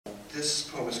This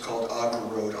poem is called Agra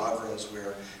Road. Agra is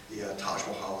where the Taj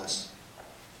Mahal is.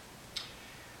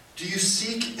 Do you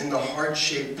seek in the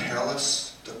heart-shaped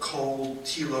palace the cold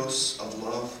telos of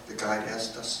love, the guide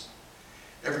asked us?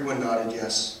 Everyone nodded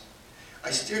yes.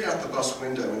 I stared out the bus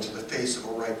window into the face of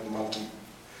a ripe monkey,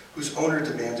 whose owner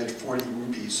demanded 40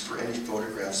 rupees for any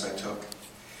photographs I took.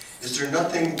 Is there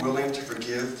nothing willing to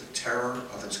forgive the terror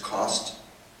of its cost?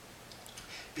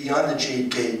 Beyond the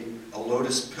jade gate, a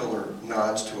lotus pillar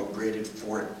nods to a braided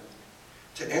fort.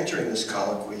 To enter in this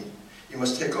colloquy, you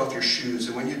must take off your shoes,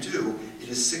 and when you do, it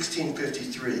is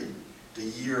 1653, the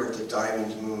year of the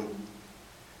diamond moon.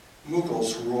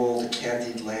 Mughals rule the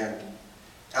candied land.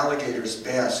 Alligators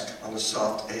bask on the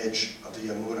soft edge of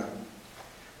the Yamuna.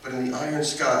 But in the iron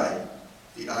sky,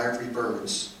 the ivory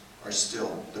birds are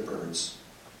still the birds.